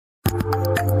I've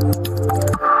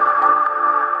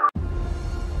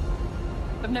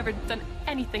never done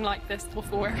anything like this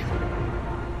before.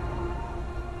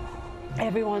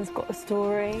 Everyone's got a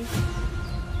story.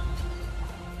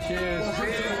 Cheers.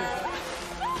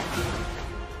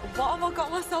 What have I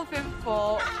got myself in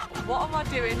for? What am I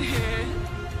doing here?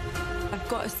 I've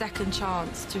got a second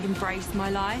chance to embrace my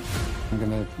life. I'm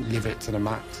going to live it to the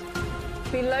max.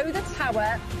 Below the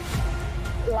tower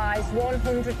lies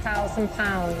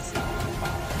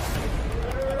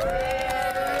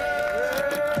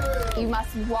 £100,000. You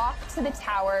must walk to the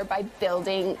tower by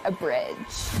building a bridge.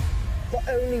 But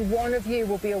only one of you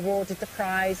will be awarded the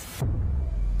prize.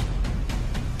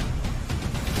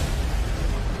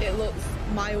 It looks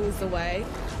miles away.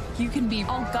 You can be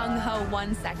all gung-ho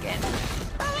 1 second.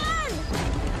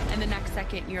 And the next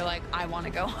second, you're like, I want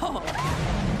to go home.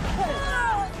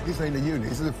 This ain't a unit,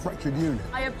 this is a fractured unit.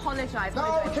 I apologise.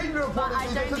 No, keep your apology. But I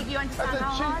don't think you understand how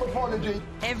hard That's a cheap apology.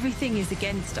 Everything is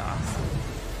against us.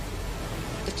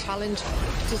 The challenge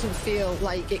doesn't feel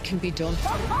like it can be done. It's a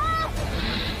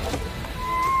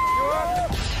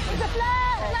flare!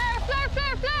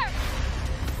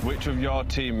 Which of your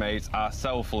teammates are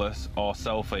selfless or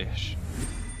selfish?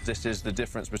 This is the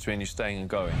difference between you staying and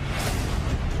going.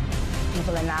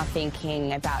 People are now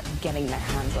thinking about getting their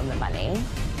hands on the money.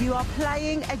 You are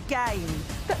playing a game.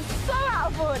 That's so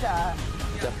out of order.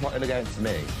 They're plotting against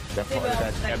me. They're plotting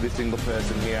against every single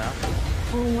person here.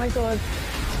 Oh my God.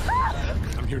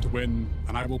 I'm here to win,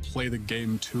 and I will play the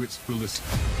game to its fullest.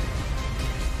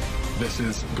 This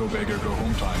is go big or go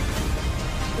home time.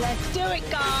 Let's do it,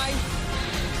 guys.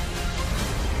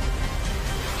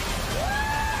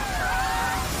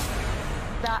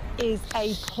 That is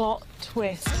a plot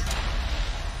twist.